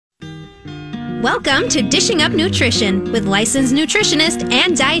Welcome to Dishing Up Nutrition with licensed nutritionists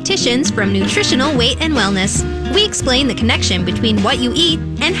and dietitians from Nutritional Weight and Wellness. We explain the connection between what you eat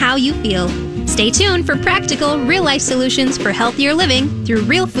and how you feel. Stay tuned for practical, real-life solutions for healthier living through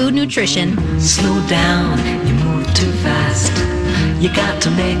real food nutrition. Slow down, you move too fast. You got to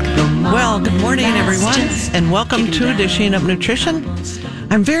make the moment. Well, good morning, everyone, and welcome to Dishing Up Nutrition.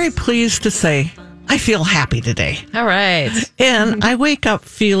 I'm very pleased to say I feel happy today. All right. And I wake up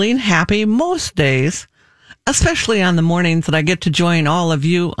feeling happy most days, especially on the mornings that I get to join all of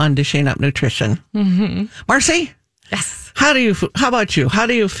you on Dishing Up Nutrition. Mm-hmm. Marcy? Yes. How about you? How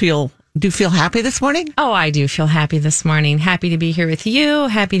do you feel? Do you feel happy this morning? Oh, I do feel happy this morning. Happy to be here with you.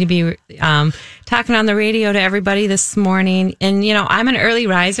 Happy to be talking on the radio to everybody this morning. And, you know, I'm an early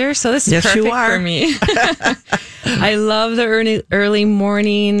riser, so this is perfect for me. I love the early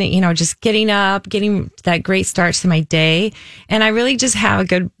morning, you know, just getting up, getting that great start to my day. And I really just have a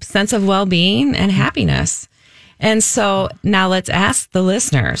good sense of well-being and happiness. And so now let's ask the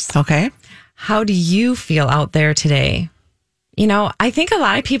listeners. Okay. How do you feel out there today? You know, I think a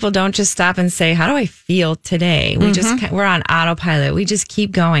lot of people don't just stop and say, how do I feel today? We're on autopilot. We just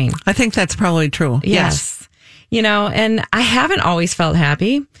keep going. I think that's probably true. Yes. You know, and I haven't always felt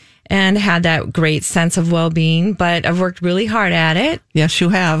happy and had that great sense of well-being, but I've worked really hard at it. Yes, you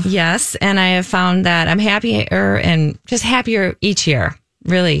have. Yes. And I have found that I'm happier and just happier each year.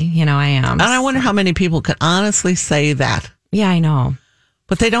 Really, you know, I am. And I wonder how many people could honestly say that. Yeah, I know.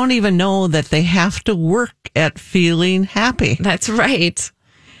 But they don't even know that they have to work at feeling happy. That's right.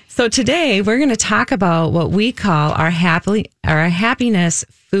 So today we're going to talk about what we call our happiness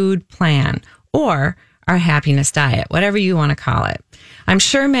food plan, or our happiness diet, whatever you want to call it. I'm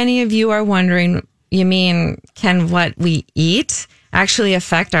sure many of you are wondering, you mean, can what we eat actually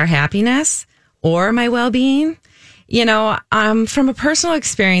affect our happiness or my well-being? You know, from a personal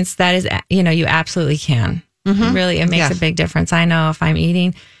experience, that is, you know, you absolutely can. Mm-hmm. Really, it makes a big difference. I know if I'm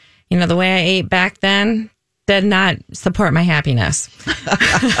eating, you know, the way I ate back then did not support my happiness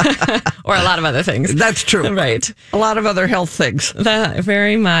or a lot of other things. That's true. Right. A lot of other health things.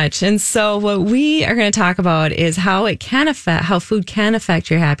 Very much. And so what we are going to talk about is how food can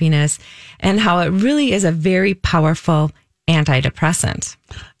affect your happiness and how it really is a very powerful antidepressant.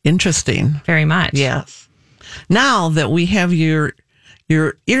 Interesting. Very much. Yes. Now that we have your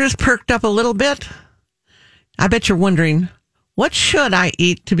ears perked up a little bit, I bet you're wondering, what should I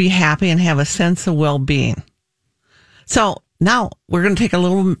eat to be happy and have a sense of well-being? So now we're going to take a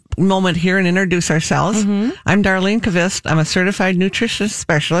little moment here and introduce ourselves. Mm-hmm. I'm Darlene Kvist. I'm a certified nutrition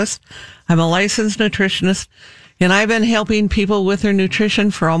specialist. I'm a licensed nutritionist, and I've been helping people with their nutrition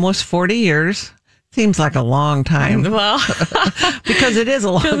for almost 40 years. Seems like a long time. Well, because it is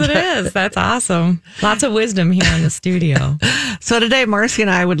a long time. Because it is. That's awesome. Lots of wisdom here in the studio. So today, Marcy and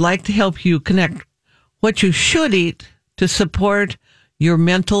I would like to help you connect what you should eat to support your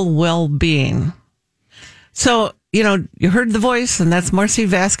mental well-being. So, you know, you heard the voice, and that's Marcy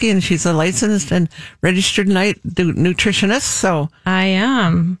Vasky, and she's a licensed and registered nutritionist. So I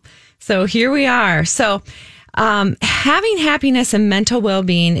am. So here we are. So having happiness and mental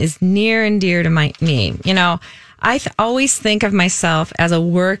well-being is near and dear to me. You know, I always think of myself as a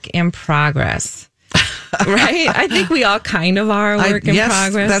work in progress. Right? I think we all kind of are a work in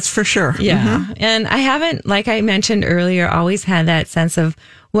progress. Yes, that's for sure. Yeah. Mm-hmm. And I haven't, like I mentioned earlier, always had that sense of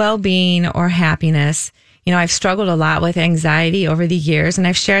well-being or happiness. You know, I've struggled a lot with anxiety over the years, and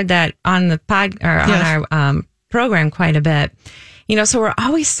I've shared that on the on our program quite a bit. You know, so we're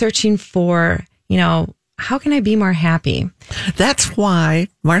always searching for, you know, how can I be more happy? That's why,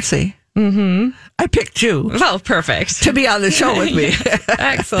 Marcy, I picked you. Well, perfect. To be on the show with me.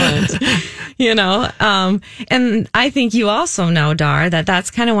 Excellent. You know, and I think you also know, Dar,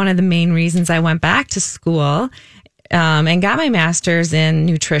 that's kind of one of the main reasons I went back to school and got my master's in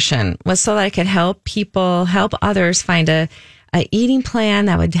nutrition, was so that I could help others find a eating plan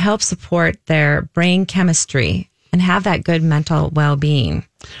that would help support their brain chemistry and have that good mental well-being.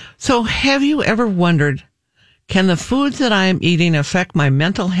 So have you ever wondered, can the foods that I'm eating affect my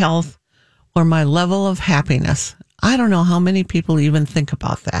mental health or my level of happiness? I don't know how many people even think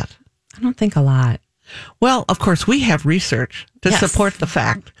about that. I don't think a lot. Well, of course, we have research to support the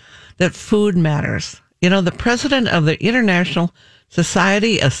fact that food matters. You know, the president of the International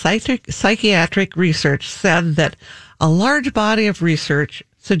Society of Psychiatric Research said that a large body of research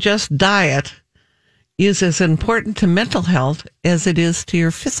suggests diet is as important to mental health as it is to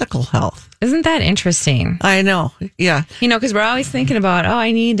your physical health. Isn't that interesting? I know. Yeah. You know, because we're always thinking about,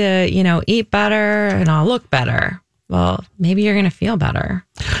 I need to, you know, eat better and I'll look better. Well, maybe you're going to feel better.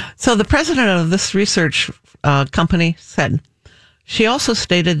 So the president of this research company said, She also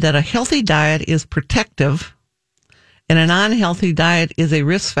stated that a healthy diet is protective and an unhealthy diet is a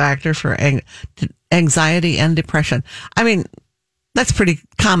risk factor for anxiety and depression. I mean, that's pretty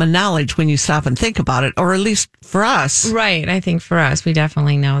common knowledge when you stop and think about it, or at least for us. Right. I think for us, we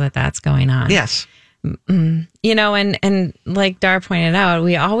definitely know that that's going on. Yes. You know, and like Dar pointed out,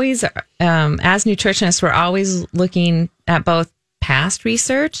 we always, as nutritionists, we're always looking at both past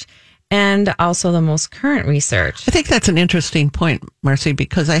research and also the most current research. I think that's an interesting point, Marcy,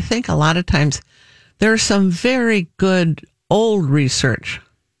 because I think a lot of times there's some very good old research.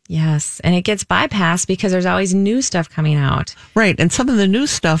 Yes, and it gets bypassed because there's always new stuff coming out. Right, and some of the new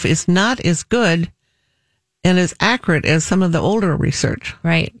stuff is not as good and as accurate as some of the older research.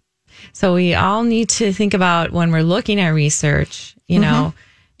 Right. So we all need to think about when we're looking at research, you know,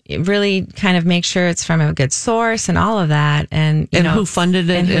 really kind of make sure it's from a good source and all of that. And, you know, who funded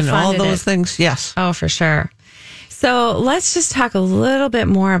it and all those things. Yes. Oh, for sure. So let's just talk a little bit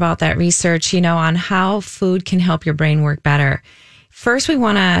more about that research, you know, on how food can help your brain work better. First, we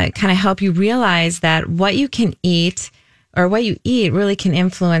want to kind of help you realize that what you can eat or what you eat really can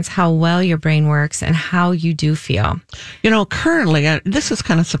influence how well your brain works and how you do feel. You know, currently, this is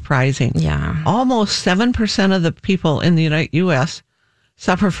kind of surprising. Yeah. Almost 7% of the people in the U.S.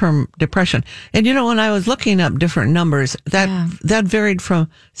 suffer from depression. And, you know, when I was looking up different numbers, that varied from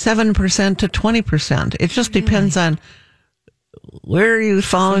 7% to 20%. It just depends on where you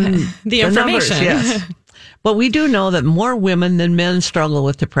found the information. Numbers, yes. But we do know that more women than men struggle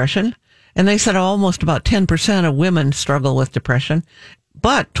with depression. And they said almost about 10% of women struggle with depression.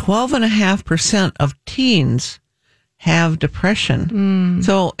 But 12.5% of teens have depression.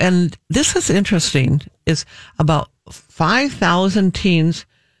 So, and this is interesting, is about 5,000 teens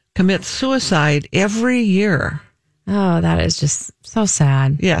commit suicide every year. Oh, that is just so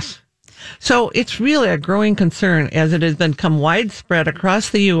sad. Yes. So it's really a growing concern as it has become widespread across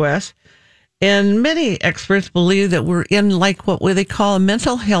the U.S. And many experts believe that we're in like what they call a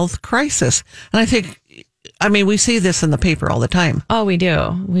mental health crisis. And I think, I mean, we see this in the paper all the time. Oh, we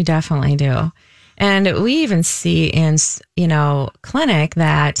do. We definitely do. And we even see in, you know, clinic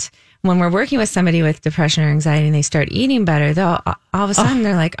that when we're working with somebody with depression or anxiety and they start eating better, they'll all of a sudden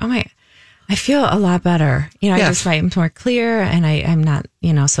they're like, oh my, I feel a lot better. You know, Yes. I'm more clear and I'm not,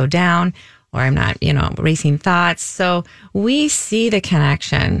 you know, so down, or I'm not, you know, racing thoughts. So we see the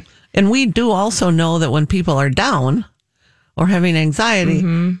connection. And we do also know that when people are down or having anxiety,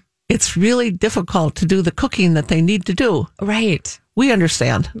 it's really difficult to do the cooking that they need to do. Right. We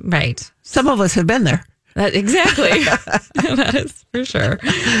understand. Right. Some of us have been there. Exactly. That is for sure.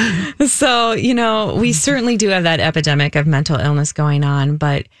 So, you know, we certainly do have that epidemic of mental illness going on,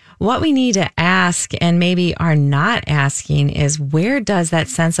 but what we need to ask and maybe are not asking is, where does that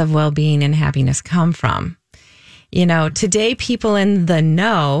sense of well-being and happiness come from? You know, today people in the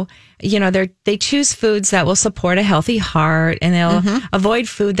know, you know, they choose foods that will support a healthy heart, and they'll avoid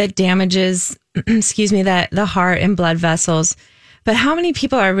food that damages, the heart and blood vessels. But how many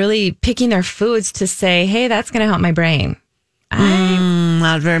people are really picking their foods to say, hey, that's going to help my brain?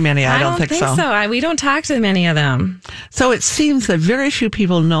 Not very many. I don't think so. We don't talk to many of them. So it seems that very few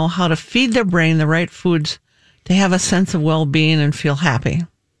people know how to feed their brain the right foods to have a sense of well-being and feel happy.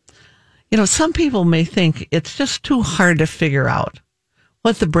 You know, some people may think it's just too hard to figure out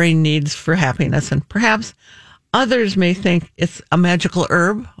what the brain needs for happiness, and perhaps others may think it's a magical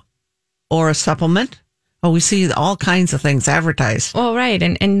herb or a supplement. Well, we see all kinds of things advertised. Well, right.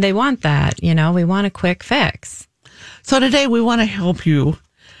 And they want that, you know, we want a quick fix. So today we want to help you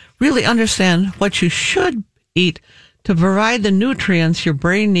really understand what you should eat to provide the nutrients your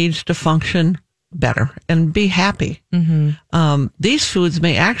brain needs to function better and be happy. These foods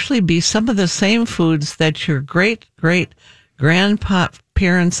may actually be some of the same foods that your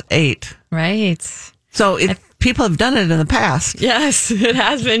great-great-grandparents ate. Right. So people have done it in the past. Yes, it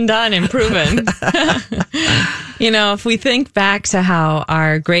has been done and proven. You know, if we think back to how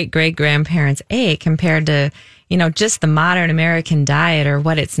our great-great-grandparents ate compared to, you know, just the modern American diet, or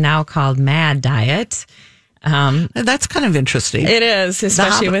what it's now called MAD diet. That's kind of interesting. It is,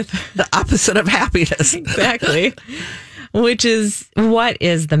 especially with the opposite of happiness. Exactly. Which is, what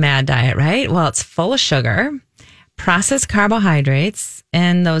is the MAD diet, right? Well, it's full of sugar, processed carbohydrates,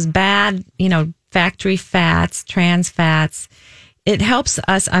 and those bad, you know, factory fats, trans fats. It helps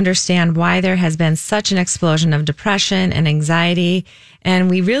us understand why there has been such an explosion of depression and anxiety, and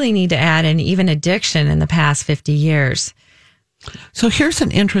we really need to add in even addiction in the past 50 years. So here's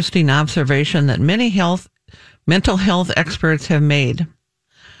an interesting observation that many mental health experts have made,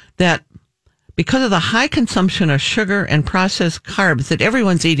 that because of the high consumption of sugar and processed carbs that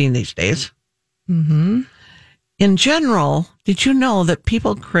everyone's eating these days, in general, did you know that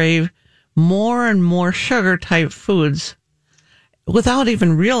people crave more and more sugar type foods without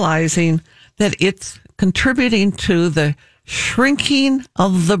even realizing that it's contributing to the shrinking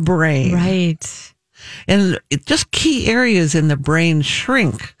of the brain? Right. And just key areas in the brain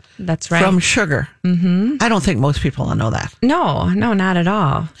shrink. That's right. From sugar. Mm-hmm. I don't think most people know that. No, not at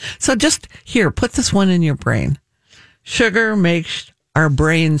all. So just here, put this one in your brain. Sugar makes our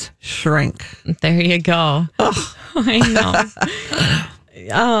brains shrink. There you go. Oh. I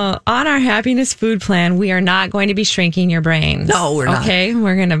know. On our happiness food plan, we are not going to be shrinking your brains. No, we're not. Okay,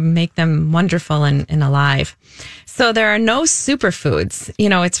 we're going to make them wonderful and alive. So there are no superfoods.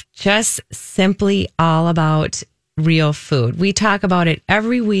 It's just simply all about real food. We talk about it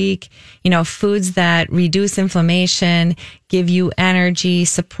every week. Foods that reduce inflammation, give you energy,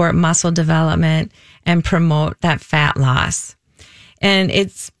 support muscle development, and promote that fat loss. And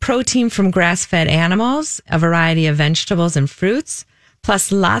it's protein from grass-fed animals, a variety of vegetables and fruits,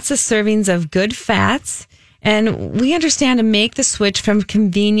 plus lots of servings of good fats. And we understand to make the switch from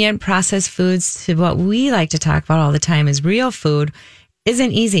convenient processed foods to what we like to talk about all the time is real food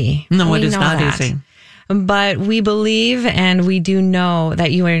isn't easy. No, it We is know not that. easy. But we believe and we do know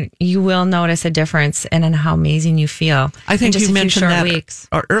that you will notice a difference in how amazing you feel. I think in just you a few mentioned short that weeks.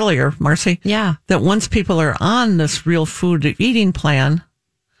 earlier, Marcy. Yeah. That once people are on this real food eating plan,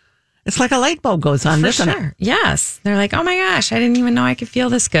 it's like a light bulb goes on, For isn't it? sure. Yes. They're like, oh my gosh, I didn't even know I could feel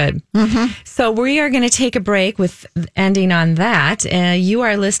this good. Mm-hmm. So we are going to take a break with ending on that. You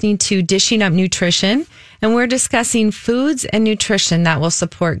are listening to Dishing Up Nutrition, and we're discussing foods and nutrition that will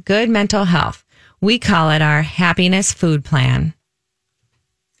support good mental health. We call it our happiness food plan.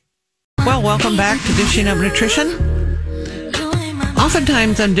 Well, welcome back to Dishing Up Nutrition.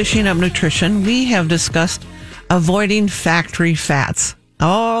 Oftentimes on Dishing Up Nutrition, we have discussed avoiding factory fats.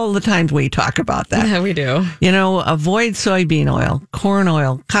 All the times we talk about that. Yeah, we do. Avoid soybean oil, corn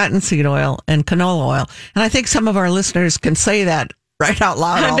oil, cottonseed oil, and canola oil. And I think some of our listeners can say that right out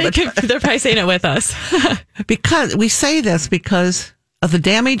loud all the time. They're probably saying it with us. Because we say this because of the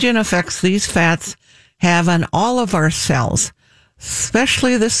damaging effects these fats have on all of our cells,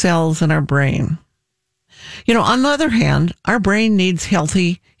 especially the cells in our brain. On the other hand, our brain needs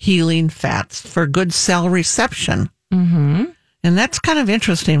healthy, healing fats for good cell reception. Mm-hmm. And that's kind of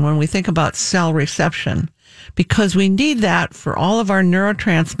interesting when we think about cell reception, because we need that for all of our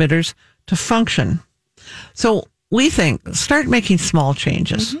neurotransmitters to function. So we think, start making small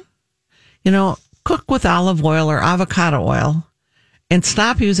changes. Mm-hmm. Cook with olive oil or avocado oil and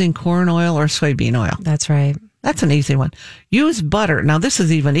stop using corn oil or soybean oil. That's right. That's an easy one. Use butter. Now, this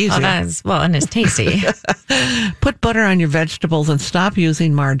is even easier. And it's tasty. Put butter on your vegetables and stop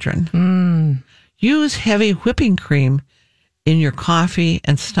using margarine. Use heavy whipping cream in your coffee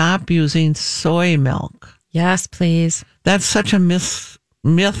and stop using soy milk. Yes, please. That's such a myth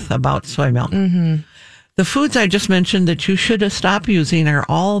about soy milk. Mm-hmm. The foods I just mentioned that you should stop using are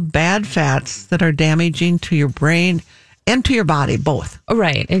all bad fats that are damaging to your brain and to your body, both.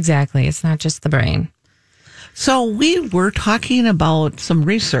 Right, exactly. It's not just the brain. So we were talking about some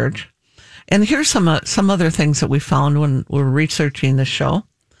research, and here's some other things that we found when we were researching the show.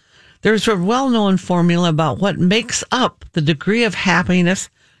 There's a well-known formula about what makes up the degree of happiness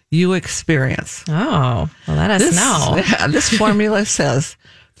you experience. Oh, well, let us know. This formula says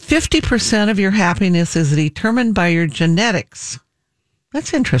 50% of your happiness is determined by your genetics.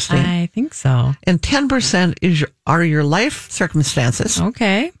 That's interesting. I think so. And 10% are your life circumstances.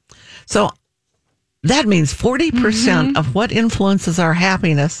 Okay. So that means 40% of what influences our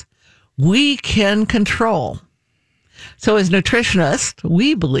happiness we can control. So as nutritionists,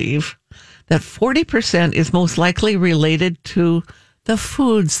 we believe that 40% is most likely related to the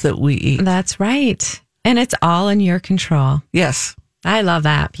foods that we eat. That's right. And it's all in your control. Yes. I love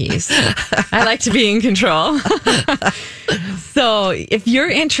that piece. I like to be in control. So if you're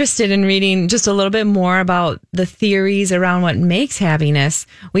interested in reading just a little bit more about the theories around what makes happiness,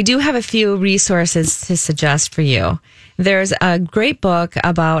 we do have a few resources to suggest for you. There's a great book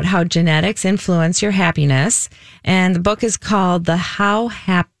about how genetics influence your happiness, and the book is called The How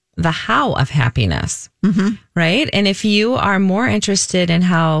of Happiness. Mm-hmm. Right? And if you are more interested in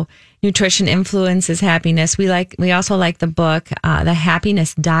how nutrition influences happiness, we also like the book The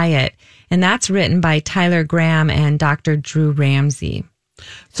Happiness Diet, and that's written by Tyler Graham and Dr. Drew Ramsey.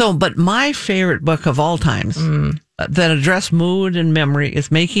 So, but my favorite book of all times that address mood and memory is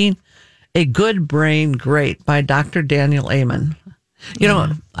Making a Good Brain Great by Dr. Daniel Amen.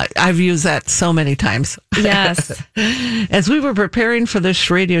 I've used that so many times. Yes. As we were preparing for this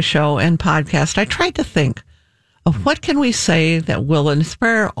radio show and podcast, I tried to think of what can we say that will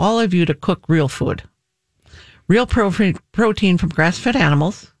inspire all of you to cook real food. real protein from grass-fed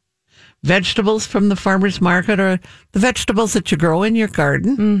animals, vegetables from the farmer's market or the vegetables that you grow in your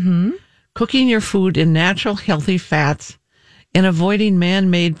garden, cooking your food in natural, healthy fats, and avoiding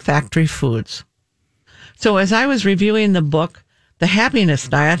man-made factory foods. So as I was reviewing the book, The Happiness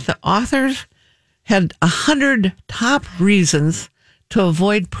Diet, the authors had 100 top reasons to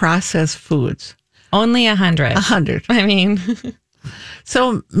avoid processed foods. Only 100. 100. I mean,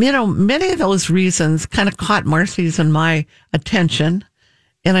 So, many of those reasons kind of caught Marcy's and my attention.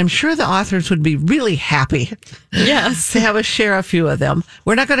 And I'm sure the authors would be really happy yes. to have us share a few of them.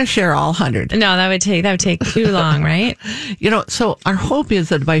 We're not going to share all 100. No, that would take too long, right? So our hope is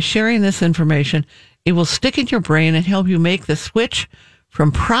that by sharing this information, it will stick in your brain and help you make the switch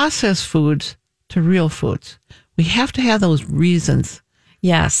from processed foods to real foods. We have to have those reasons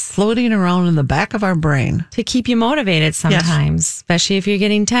Yes. floating around in the back of our brain. To keep you motivated sometimes, especially if you're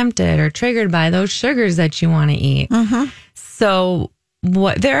getting tempted or triggered by those sugars that you want to eat. So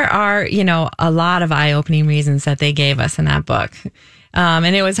there are, a lot of eye-opening reasons that they gave us in that book.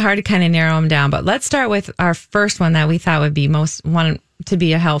 And it was hard to kind of narrow them down. But let's start with our first one that we thought would be to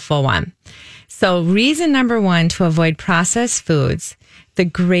be a helpful one. So reason number 1 to avoid processed foods, the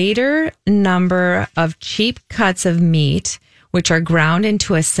greater number of cheap cuts of meat, which are ground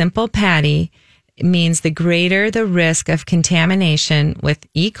into a simple patty, means the greater the risk of contamination with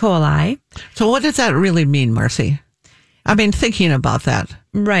E. coli. So what does that really mean, Marcy? I've been thinking about that.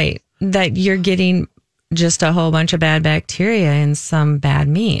 Right. That you're getting just a whole bunch of bad bacteria in some bad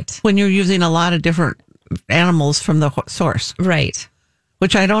meat. When you're using a lot of different animals from the source. Right.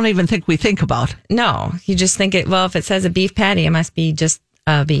 Which I don't even think we think about. No, you just think if it says a beef patty, it must be just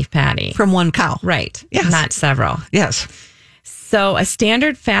a beef patty. From one cow. Right. Yes. Not several. Yes. So a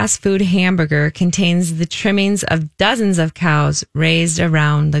standard fast food hamburger contains the trimmings of dozens of cows raised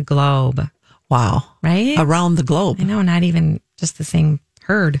around the globe. Wow. Right? Around the globe. I know, not even just the same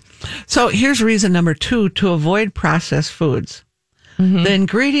herd. So here's reason number 2 to avoid processed foods. The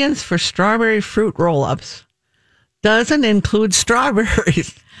ingredients for strawberry fruit roll-ups doesn't include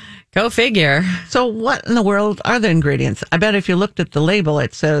strawberries. Go figure. So what in the world are the ingredients? I bet if you looked at the label,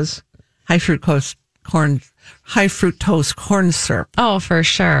 it says high fructose corn syrup. Oh, for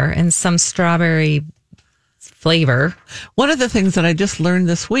sure. And some strawberry flavor. One of the things that I just learned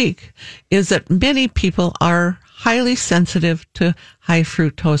this week is that many people are highly sensitive to high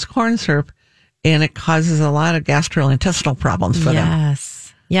fructose corn syrup, and it causes a lot of gastrointestinal problems for them.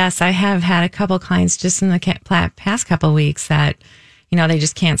 Yes, I have had a couple clients just in the past couple of weeks that, they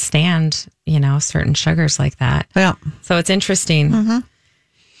just can't stand, certain sugars like that. Yeah. So it's interesting.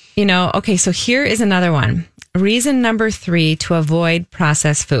 Okay, so here is another one. Reason number 3 to avoid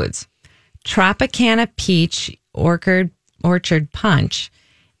processed foods. Tropicana Peach Orchard Punch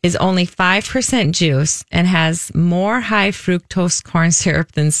is only 5% juice and has more high fructose corn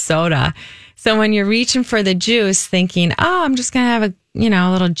syrup than soda. So when you're reaching for the juice thinking, I'm just going to have a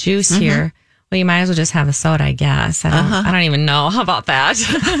little juice here. Well, you might as well just have a soda, I guess. I don't even know. How about that?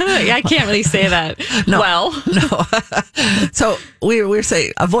 I can't really say that. No. Well, no. So we're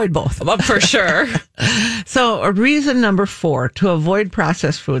saying avoid both. For sure. So reason number 4 to avoid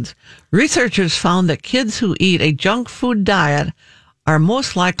processed foods. Researchers found that kids who eat a junk food diet are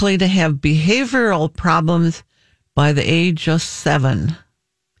most likely to have behavioral problems by the age of 7.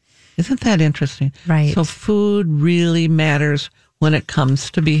 Isn't that interesting? Right. So food really matters when it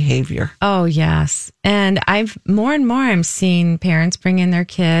comes to behavior. Oh, yes. And more and more I'm seeing parents bring in their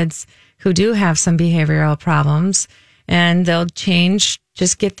kids who do have some behavioral problems, and they'll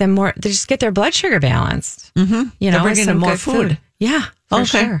just get their blood sugar balanced. Mm-hmm. They're bringing in more food. Yeah, for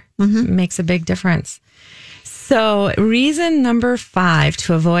sure. It makes a big difference. So reason number 5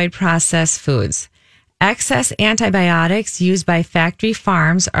 to avoid processed foods. Excess antibiotics used by factory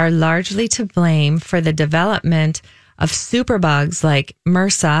farms are largely to blame for the development of superbugs like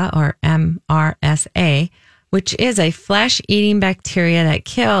MRSA or MRSA, which is a flesh-eating bacteria that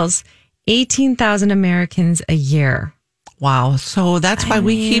kills 18,000 Americans a year. Wow. So that's why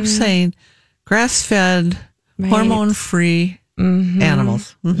we keep saying grass-fed, hormone-free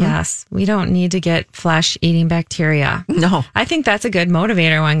animals. Yes. We don't need to get flesh-eating bacteria. No. I think that's a good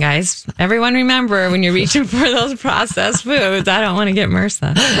motivator one, guys. Everyone remember when you're reaching for those processed foods, I don't want to get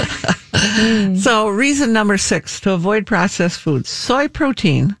MRSA. So reason number 6 to avoid processed foods. Soy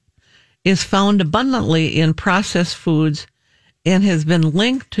protein is found abundantly in processed foods and has been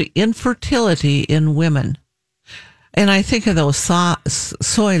linked to infertility in women. And I think of those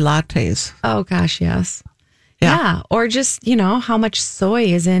soy lattes. Oh, gosh, yes. Yeah. Or just, how much soy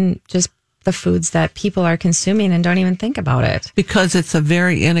is in just the foods that people are consuming and don't even think about it. Because it's a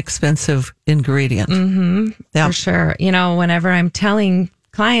very inexpensive ingredient. Yeah. For sure. Whenever I'm telling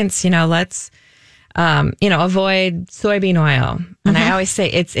clients, let's, avoid soybean oil. And I always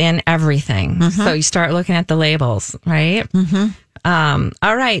say it's in everything. So you start looking at the labels, right? All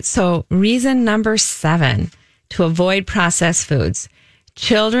right. So reason number 7 to avoid processed foods.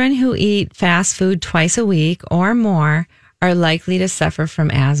 Children who eat fast food twice a week or more are likely to suffer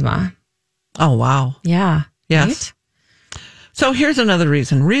from asthma. Oh, wow. Yeah. Yes. Right? So here's another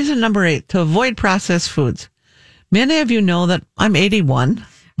reason. Reason number 8, to avoid processed foods. Many of you know that I'm 81.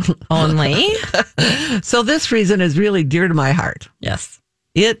 Only? So this reason is really dear to my heart. Yes.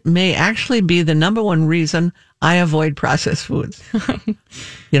 It may actually be the number one reason I avoid processed foods.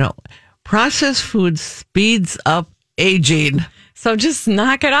 Processed foods speeds up aging. So just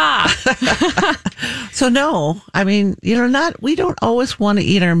knock it off. So no, I mean, we don't always want to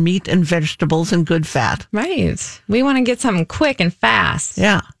eat our meat and vegetables and good fat. Right. We want to get something quick and fast.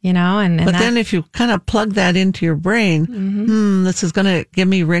 Yeah. But then if you kind of plug that into your brain, this is going to give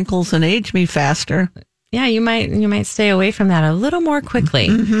me wrinkles and age me faster. Yeah, you might stay away from that a little more quickly.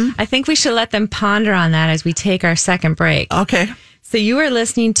 I think we should let them ponder on that as we take our second break. Okay. So you are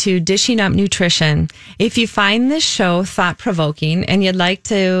listening to Dishing Up Nutrition. If you find this show thought-provoking and you'd like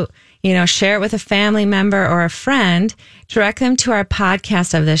to, share it with a family member or a friend, direct them to our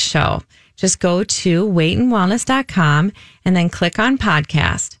podcast of this show. Just go to weightandwellness.com and then click on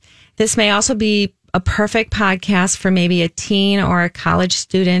podcast. This may also be a perfect podcast for maybe a teen or a college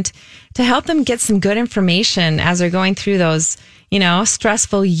student to help them get some good information as they're going through those,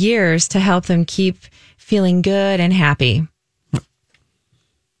 stressful years to help them keep feeling good and happy.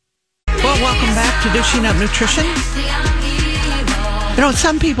 Well, welcome back to Dishing Up Nutrition.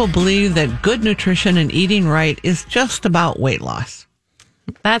 Some people believe that good nutrition and eating right is just about weight loss.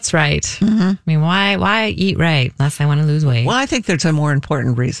 That's right. I mean, why eat right unless I want to lose weight? Well, I think there's a more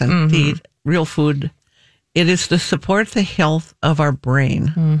important reason to eat real food. It is to support the health of our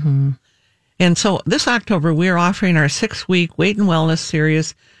brain. And so this October, we're offering our 6-week Weight and Wellness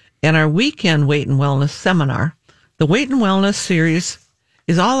series and our weekend Weight and Wellness seminar. The Weight and Wellness series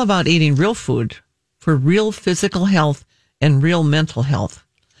is all about eating real food for real physical health and real mental health.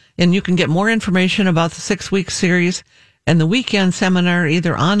 And you can get more information about the 6-week series and the weekend seminar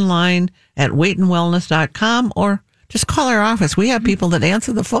either online at weightandwellness.com or just call our office. We have people that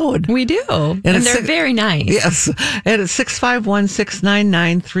answer the phone. We do. And they're very nice. Yes. And it's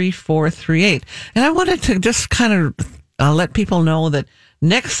 651-699-3438. And I wanted to just kind of let people know that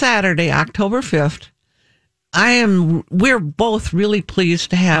next Saturday, October 5th, we're both really pleased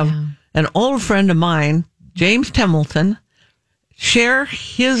to have an old friend of mine, James Templeton, share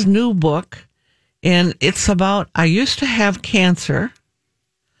his new book. And it's about, I used to have cancer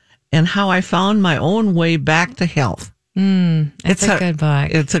and how I found my own way back to health. It's a good book.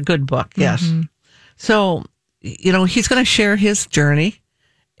 It's a good book, yes. So, he's going to share his journey,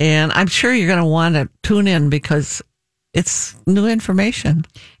 and I'm sure you're going to want to tune in because it's new information.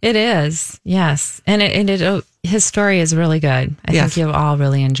 It is, yes. And his story is really good. I think you'll all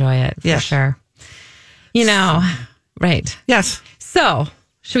really enjoy it, for sure. Right. Yes. So,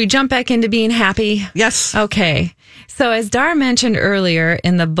 should we jump back into being happy? Yes. Okay. So as Dar mentioned earlier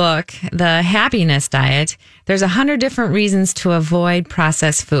in the book, The Happiness Diet, there's 100 different reasons to avoid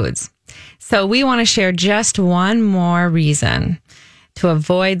processed foods. So we want to share just one more reason to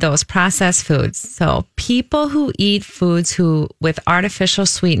avoid those processed foods. So people who eat foods with artificial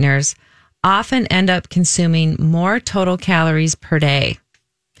sweeteners often end up consuming more total calories per day.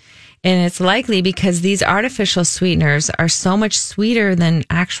 And it's likely because these artificial sweeteners are so much sweeter than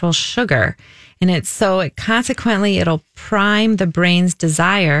actual sugar. And consequently, it'll prime the brain's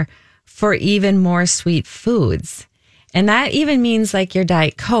desire for even more sweet foods. And that even means like your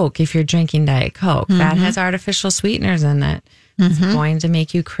Diet Coke, if you're drinking Diet Coke, that has artificial sweeteners in it. It's going to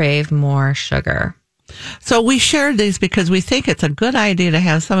make you crave more sugar. So we shared these because we think it's a good idea to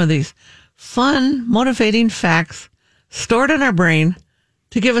have some of these fun, motivating facts stored in our brain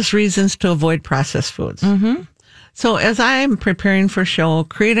to give us reasons to avoid processed foods. So as I'm preparing for a show,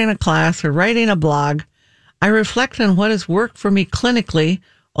 creating a class, or writing a blog, I reflect on what has worked for me clinically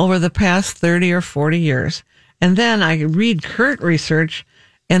over the past 30 or 40 years. And then I read current research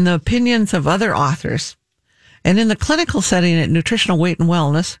and the opinions of other authors. And in the clinical setting at Nutritional Weight and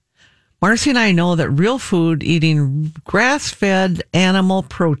Wellness, Marcy and I know that real food, eating grass-fed animal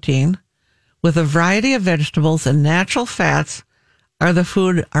protein with a variety of vegetables and natural fats, are the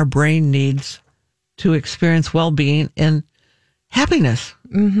food our brain needs to experience well-being and happiness.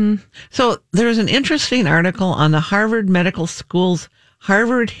 So there's an interesting article on the Harvard Medical School's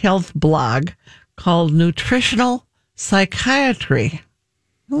Harvard Health blog called Nutritional Psychiatry.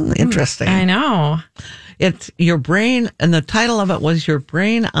 Interesting. I know. It's your brain, and the title of it was Your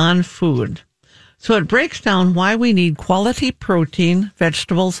Brain on Food. So it breaks down why we need quality protein,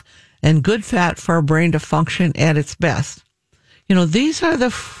 vegetables, and good fat for our brain to function at its best. You know, these are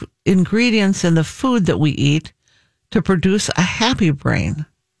the ingredients in the food that we eat to produce a happy brain.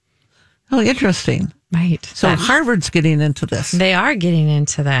 Oh, interesting. Right. So Harvard's getting into this. They are getting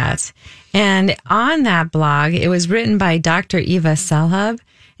into that. And on that blog, it was written by Dr. Eva Selhub,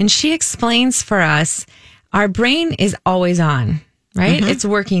 and she explains for us, our brain is always on, right? It's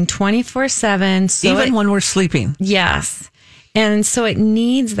working 24/7. So even when we're sleeping. Yes. And so it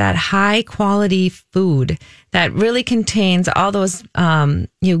needs that high quality food that really contains all those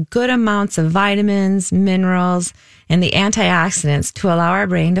good amounts of vitamins, minerals, and the antioxidants to allow our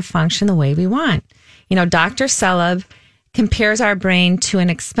brain to function the way we want. You know, Dr. Selub compares our brain to an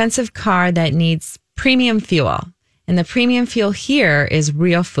expensive car that needs premium fuel. And the premium fuel here is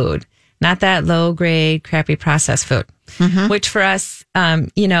real food, not that low grade, crappy processed food, which for us,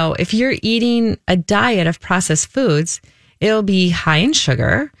 if you're eating a diet of processed foods, it'll be high in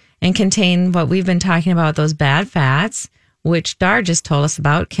sugar and contain what we've been talking about, those bad fats, which Dar just told us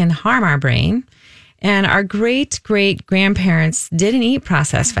about, can harm our brain. And our great-great-grandparents didn't eat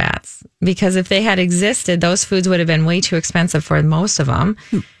processed fats because if they had existed, those foods would have been way too expensive for most of them.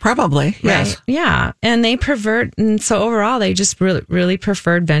 Probably, yes. Right? Yeah. And and so overall, they just really, really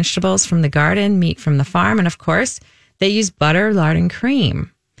preferred vegetables from the garden, meat from the farm. And of course, they use butter, lard, and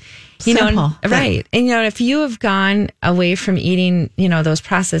cream. Simple. Right. And, if you have gone away from eating, those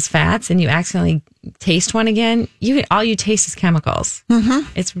processed fats and you accidentally taste one again, all you taste is chemicals.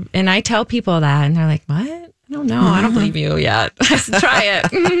 And I tell people that and they're like, what? I don't know. I don't believe you yet. I said, try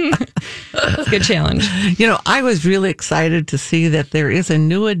it. It's a good challenge. I was really excited to see that there is a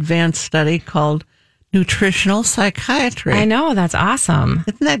new advanced study called Nutritional Psychiatry. I know. That's awesome.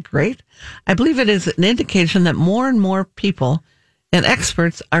 Isn't that great? I believe it is an indication that more and more people and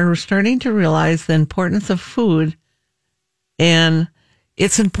experts are starting to realize the importance of food, and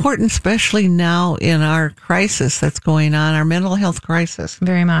it's important, especially now in our crisis that's going on, our mental health crisis.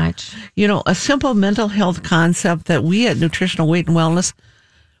 Very much. A simple mental health concept that we at Nutritional Weight and Wellness,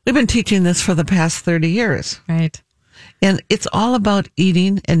 we've been teaching this for the past 30 years. Right. And it's all about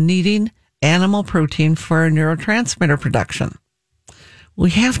eating and needing animal protein for our neurotransmitter production.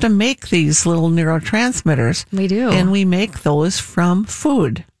 We have to make these little neurotransmitters. We do. And we make those from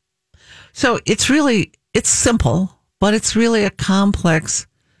food. So it's simple, but it's really a complex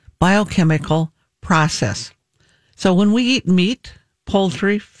biochemical process. So when we eat meat,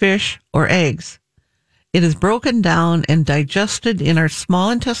 poultry, fish, or eggs, it is broken down and digested in our small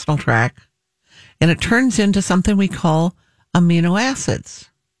intestinal tract, and it turns into something we call amino acids.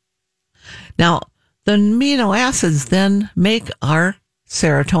 Now, the amino acids then make our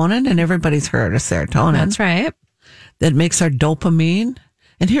serotonin, and everybody's heard of serotonin. That's right. That makes our dopamine.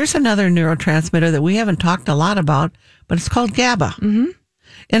 And here's another neurotransmitter that we haven't talked a lot about, but it's called GABA.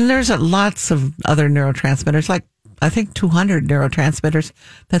 And there's lots of other neurotransmitters, like I think 200 neurotransmitters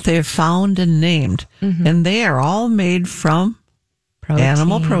that they have found and named. And they are all made from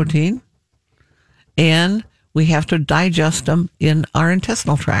animal protein. And we have to digest them in our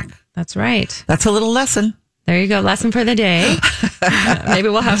intestinal tract. That's right. That's a little lesson. There you go. Lesson for the day. Maybe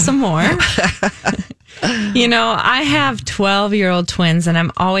we'll have some more. I have 12-year-old twins, and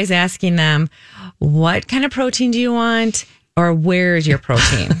I'm always asking them, what kind of protein do you want? Or where's your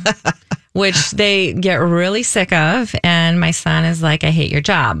protein? Which they get really sick of. And my son is like, I hate your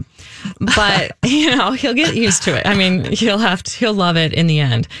job. But, he'll get used to it. I mean, he'll love it in the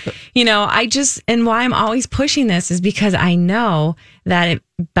end. And why I'm always pushing this is because I know that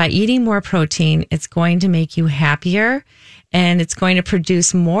by eating more protein, it's going to make you happier and it's going to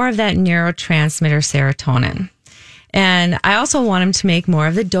produce more of that neurotransmitter serotonin. And I also want him to make more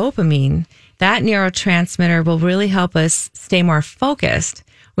of the dopamine. That neurotransmitter will really help us stay more focused,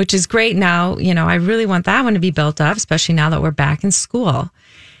 which is great now. I really want that one to be built up, especially now that we're back in school.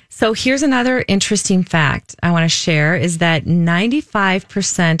 So here's another interesting fact I want to share is that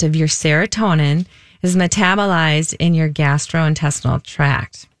 95% of your serotonin is metabolized in your gastrointestinal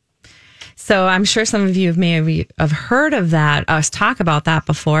tract. So I'm sure some of you may have heard of that, us talk about that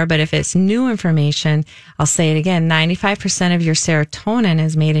before, but if it's new information, I'll say it again, 95% of your serotonin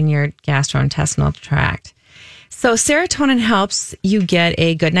is made in your gastrointestinal tract. So serotonin helps you get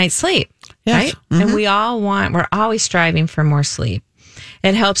a good night's sleep, right? And we're always striving for more sleep.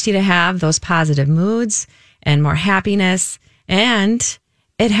 It helps you to have those positive moods and more happiness, and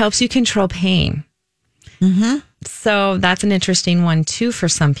it helps you control pain. So that's an interesting one too for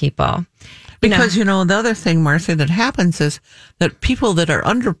some people. Because, the other thing, Marcy, that happens is that people that are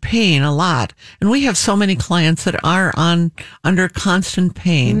under pain a lot, and we have so many clients that are under constant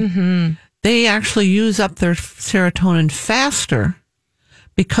pain, they actually use up their serotonin faster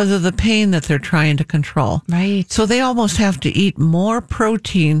because of the pain that they're trying to control. Right. So they almost have to eat more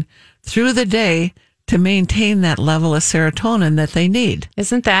protein through the day to maintain that level of serotonin that they need.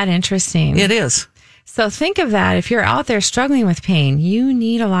 Isn't that interesting? It is. So think of that. If you're out there struggling with pain, you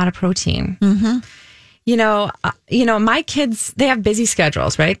need a lot of protein. My kids, they have busy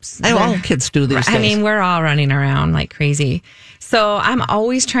schedules, right? All kids do these days. I mean, we're all running around like crazy. So I'm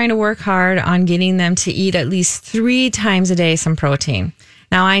always trying to work hard on getting them to eat at least 3 times a day some protein.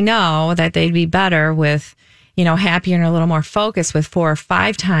 Now, I know that they'd be better with, happier and a little more focused with 4 or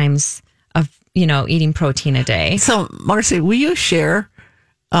 5 times of, eating protein a day. So, Marcy, will you share?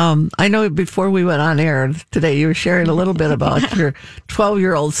 I know before we went on air today, you were sharing a little bit about your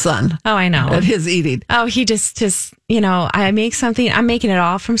 12-year-old son. Oh, I know. And his eating. Oh, he just, I make something, I'm making it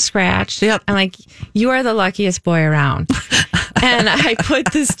all from scratch. Yep. I'm like, you are the luckiest boy around. And I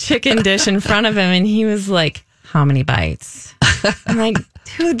put this chicken dish in front of him and he was like, how many bites? I'm like,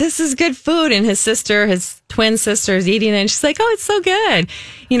 dude, this is good food. And his twin sister is eating it. And she's like, oh, it's so good.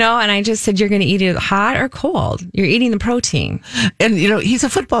 And I just said, you're going to eat it hot or cold. You're eating the protein. And, he's a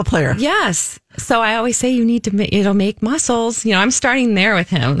football player. Yes. So I always say you need to, it'll make muscles. I'm starting there with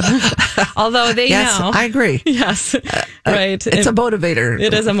him. Although they yes, know. I agree. Yes. Right. It's a motivator.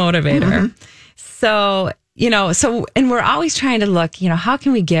 It is a motivator. So, and we're always trying to look, how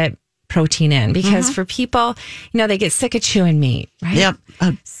can we get protein in? Because for people, they get sick of chewing meat, right? Yep.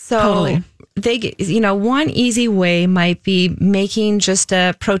 So totally. They get, one easy way might be making just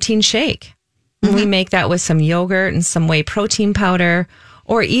a protein shake. We make that with some yogurt and some whey protein powder,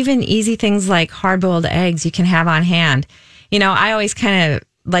 or even easy things like hard-boiled eggs you can have on hand. I always kind of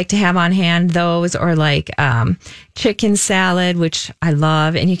like to have on hand those, or like chicken salad, which I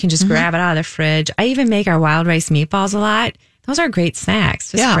love, and you can just grab it out of the fridge. I even make our wild rice meatballs a lot. Those are great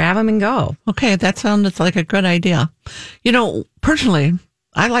snacks. Just grab them and go. Okay, that sounds like a good idea. Personally,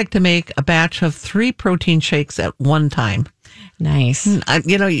 I like to make a batch of 3 protein shakes at one time. Nice.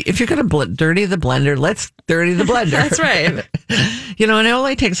 If you're going to dirty the blender, let's dirty the blender. That's right. And it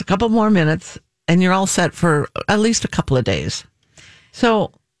only takes a couple more minutes and you're all set for at least a couple of days.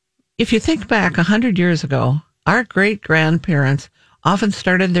 So if you think back 100 years ago, our great grandparents often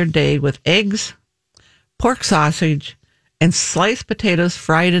started their day with eggs, pork sausage, and sliced potatoes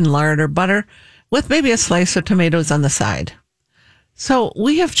fried in lard or butter with maybe a slice of tomatoes on the side. So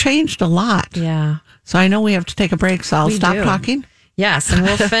we have changed a lot. Yeah. So I know we have to take a break, so I'll stop talking. Yes, and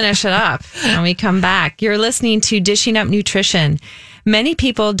we'll finish it up when we come back. You're listening to Dishing Up Nutrition. Many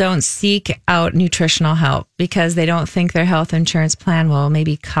people don't seek out nutritional help because they don't think their health insurance plan will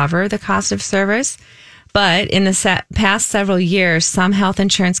maybe cover the cost of service. But in the past several years, some health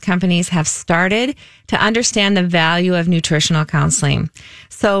insurance companies have started to understand the value of nutritional counseling.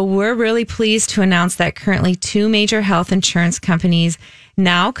 So we're really pleased to announce that currently 2 major health insurance companies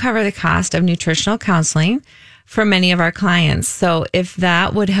now cover the cost of nutritional counseling for many of our clients. So if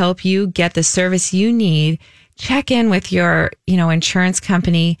that would help you get the service you need, check in with your, insurance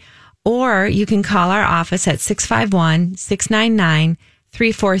company, or you can call our office at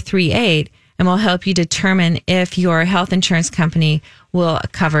 651-699-3438. And we'll help you determine if your health insurance company will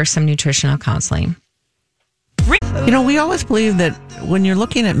cover some nutritional counseling. We always believe that when you're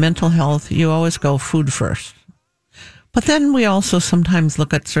looking at mental health, you always go food first. But then we also sometimes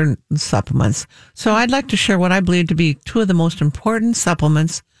look at certain supplements. So I'd like to share what I believe to be 2 of the most important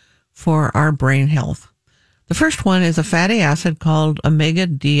supplements for our brain health. The first one is a fatty acid called omega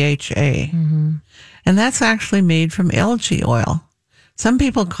DHA. And that's actually made from algae oil. Some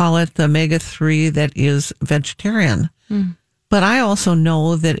people call it the omega-3 that is vegetarian. But I also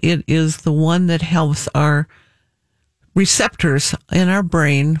know that it is the one that helps our receptors in our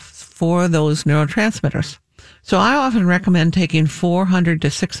brain for those neurotransmitters. So I often recommend taking 400 to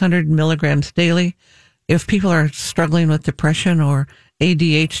 600 milligrams daily if people are struggling with depression or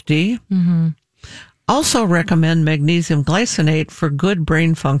ADHD. Also recommend magnesium glycinate for good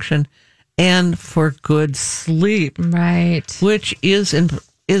brain function and for good sleep. Right. Which is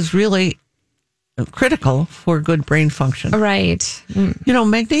really critical for good brain function. Right.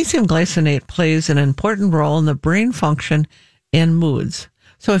 Magnesium glycinate plays an important role in the brain function and moods.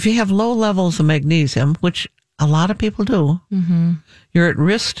 So if you have low levels of magnesium, which a lot of people do, you're at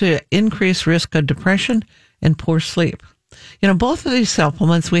risk to increased risk of depression and poor sleep. Both of these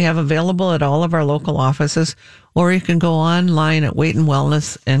supplements we have available at all of our local offices, or you can go online at Weight and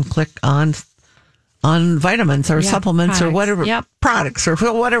Wellness and click on on vitamins or supplements products. or whatever products or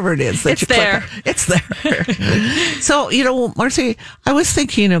whatever it is that It's you there. click on. It's there. So, Marcy, I was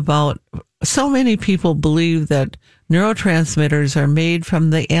thinking about so many people believe that neurotransmitters are made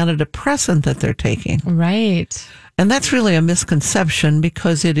from the antidepressant that they're taking. Right. And that's really a misconception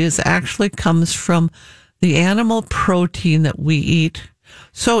because it is actually comes from the animal protein that we eat.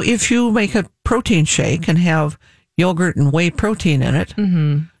 So if you make a protein shake and have yogurt and whey protein in it,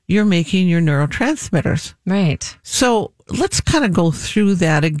 you're making your neurotransmitters. Right. So let's kind of go through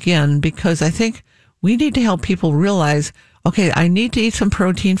that again, because I think we need to help people realize, okay, I need to eat some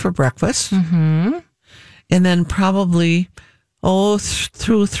protein for breakfast. And then probably,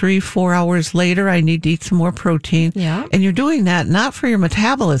 through 3-4 hours later, I need to eat some more protein. Yeah. And you're doing that not for your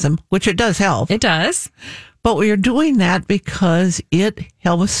metabolism, which it does help. It does. But you're doing that because it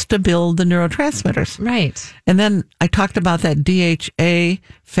helps to build the neurotransmitters. Right. And then I talked about that DHA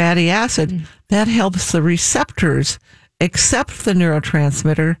fatty acid. That helps the receptors accept the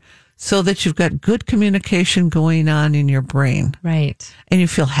neurotransmitter so that you've got good communication going on in your brain. Right. And you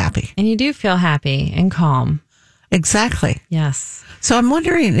feel happy. And you do feel happy and calm. Exactly. Yes. So I'm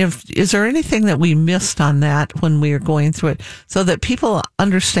wondering is there anything that we missed on that when we were going through it so that people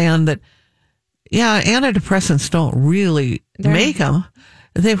understand that, yeah, antidepressants don't really make them.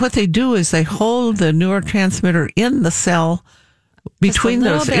 What they do is they hold the neurotransmitter in the cell between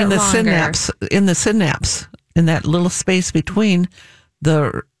those, in the synapse, in that little space between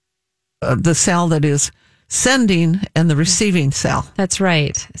the cell that is sending and the receiving cell. That's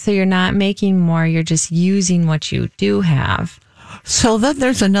right. So you're not making more, you're just using what you do have. So then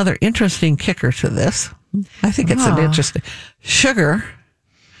there's another interesting kicker to this. I think it's an interesting. Sugar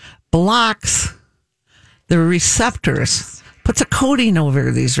blocks the receptors, puts a coating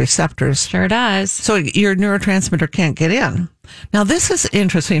over these receptors. Sure does. So your neurotransmitter can't get in. Now, this is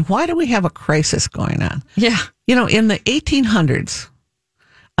interesting. Why do we have a crisis going on? Yeah. In the 1800s,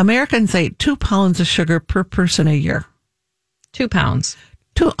 Americans ate 2 pounds of sugar per person a year. 2 pounds.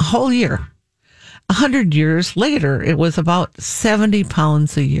 A whole year. 100 years later, it was about 70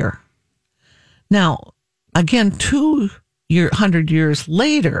 pounds a year. Now, again, 100 years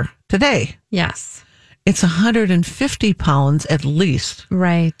later, today, Yes. it's 150 pounds at least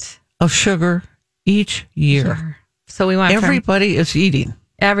Right. of sugar each year. Sure. So we want Everybody is eating.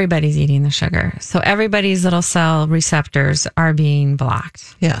 everybody's eating the sugar. So everybody's little cell receptors are being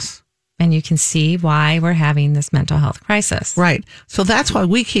blocked. Yes. And you can see why we're having this mental health crisis. Right. So that's why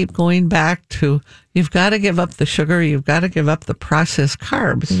we keep going back to you've got to give up the sugar, you've got to give up the processed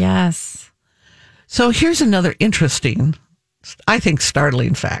carbs. Yes. So here's another interesting, I think,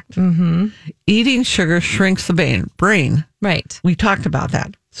 startling fact. Eating sugar shrinks the brain. Right. We talked about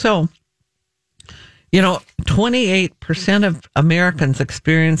that. So, 28% of Americans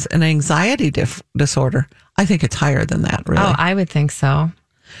experience an anxiety disorder. I think it's higher than that, really. Oh, I would think so.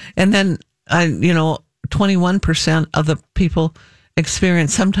 And then, 21% of the people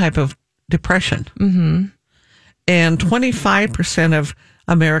experience some type of depression. And 25% of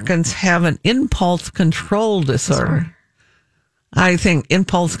Americans have an impulse control disorder. I think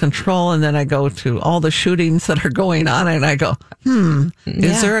impulse control, and then I go to all the shootings that are going on, and I go,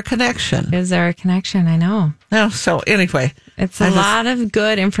 is there a connection? Is there a connection? I know. No, so anyway. It's a lot of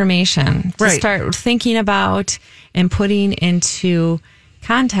good information to start thinking about and putting into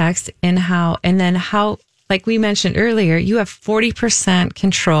context and how, like we mentioned earlier, you have 40%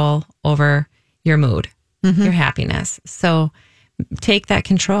 control over your mood, your happiness. So take that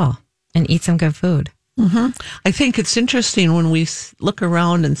control and eat some good food. I think it's interesting when we look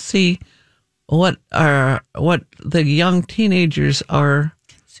around and see what the young teenagers are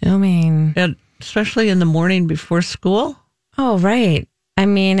consuming, especially in the morning before school. Oh, right. I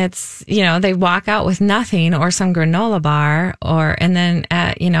mean, it's, they walk out with nothing or some granola bar and then,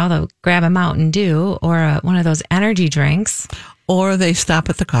 they'll grab a Mountain Dew or one of those energy drinks. Or they stop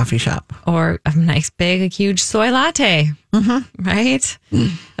at the coffee shop. Or a nice big, huge soy latte. Right?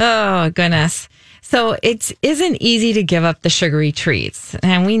 Oh, goodness. So it isn't easy to give up the sugary treats.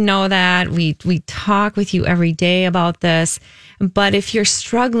 And we know that. We talk with you every day about this. But if you're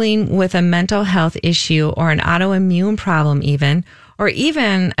struggling with a mental health issue or an autoimmune problem or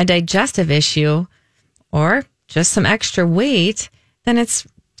even a digestive issue, or just some extra weight, then it's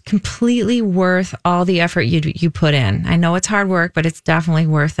completely worth all the effort you put in. I know it's hard work, but it's definitely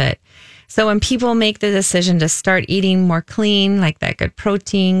worth it. So when people make the decision to start eating more clean, like that good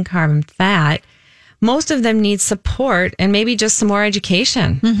protein, carb, and fat, most of them need support and maybe just some more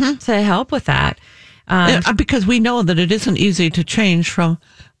education to help with that. Because we know that it isn't easy to change from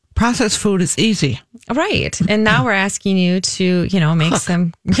processed food is easy. Right. And now we're asking you to, make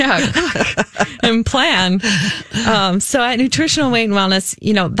some, cook and plan. So at Nutritional Weight and Wellness,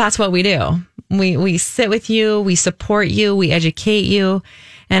 that's what we do. We sit with you, we support you, we educate you.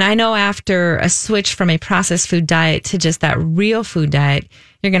 And I know after a switch from a processed food diet to just that real food diet,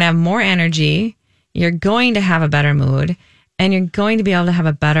 you're going to have more energy, you're going to have a better mood, and you're going to be able to have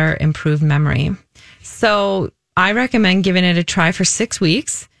a better, improved memory. So I recommend giving it a try for 6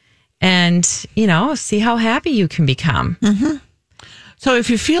 weeks and, see how happy you can become. Mm-hmm. So if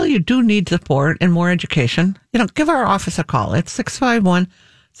you feel you do need support and more education, give our office a call. It's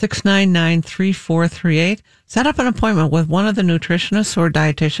 651-699-3438. Set up an appointment with one of the nutritionists or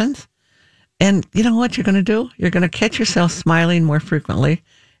dietitians. And you know what you're going to do? You're going to catch yourself smiling more frequently.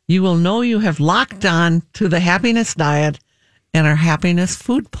 You will know you have locked on to the happiness diet and our happiness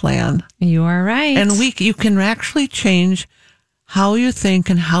food plan. You are right. And you can actually change how you think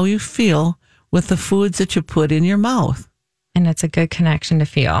and how you feel with the foods that you put in your mouth. And it's a good connection to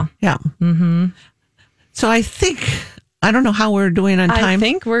feel. Yeah. Mm-hmm. So I don't know how we're doing on time. I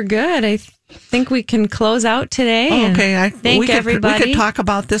think we're good. I think we can close out today. Okay. Thank everybody. We could talk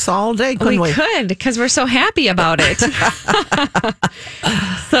about this all day, couldn't we? We could, because we're so happy about it.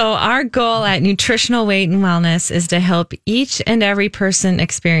 So our goal at Nutritional Weight and Wellness is to help each and every person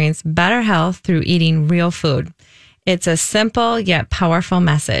experience better health through eating real food. It's a simple yet powerful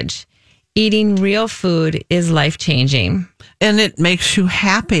message. Eating real food is life-changing. And it makes you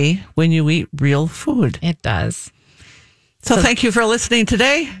happy when you eat real food. It does. So thank you for listening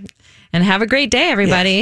today. And have a great day, everybody. Yes.